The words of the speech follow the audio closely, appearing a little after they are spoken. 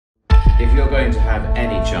If you're going to have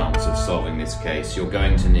any chance of solving this case, you're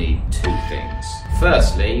going to need two things.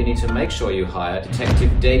 Firstly, you need to make sure you hire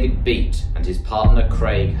Detective David Beat and his partner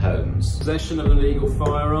Craig Holmes. Possession of an illegal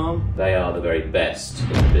firearm. They are the very best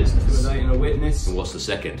in the business. Intimidating a witness. And what's the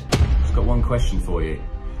second? I've got one question for you.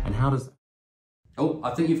 And how does... Oh,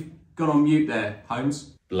 I think you've gone on mute there,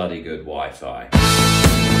 Holmes. Bloody good Wi-Fi.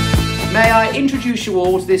 May I introduce you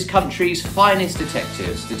all to this country's finest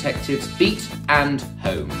detectives, Detectives Beat and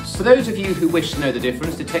Holmes. For those of you who wish to know the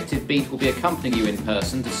difference, Detective Beat will be accompanying you in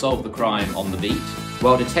person to solve the crime on the beat,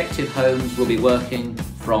 while Detective Holmes will be working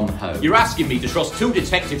from home. You're asking me to trust two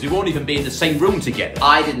detectives who won't even be in the same room together?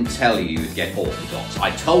 I didn't tell you you'd get orthodox.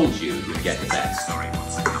 I told you you'd get the best. Sorry, one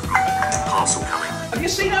second, I've got a parcel coming. Have you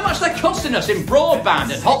seen how much they're costing us in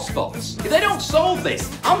broadband and hotspots? If they don't solve this,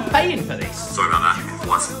 I'm paying for this. Sorry about that.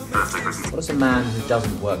 What's birthday present? What does a man who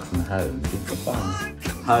doesn't work from home do for fun?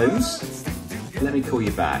 Holmes, let me call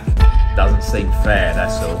you back. Doesn't seem fair,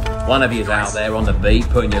 that's all. One of you's out there on the beat,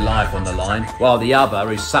 putting your life on the line, while the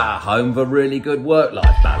other is sat at home with a really good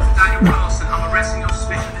work-life balance. Daniel Carlson, I'm arresting your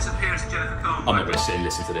suspicion of disappearance of Jennifer Carter. I'm not going to sit and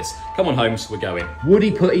listen to this. Come on, Holmes, we're going. Would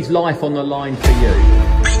he put his life on the line for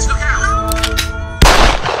you? Beats, look out!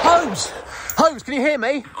 Holmes! Holmes, can you hear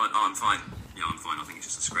me? I'm fine. Yeah, I'm fine. I think it's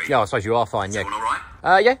just a scream. Yeah, I suppose you are fine, Is yeah. everyone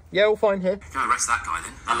alright? Yeah, all fine here. Go arrest that guy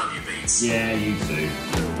then. I love you, Beats. Yeah, you too.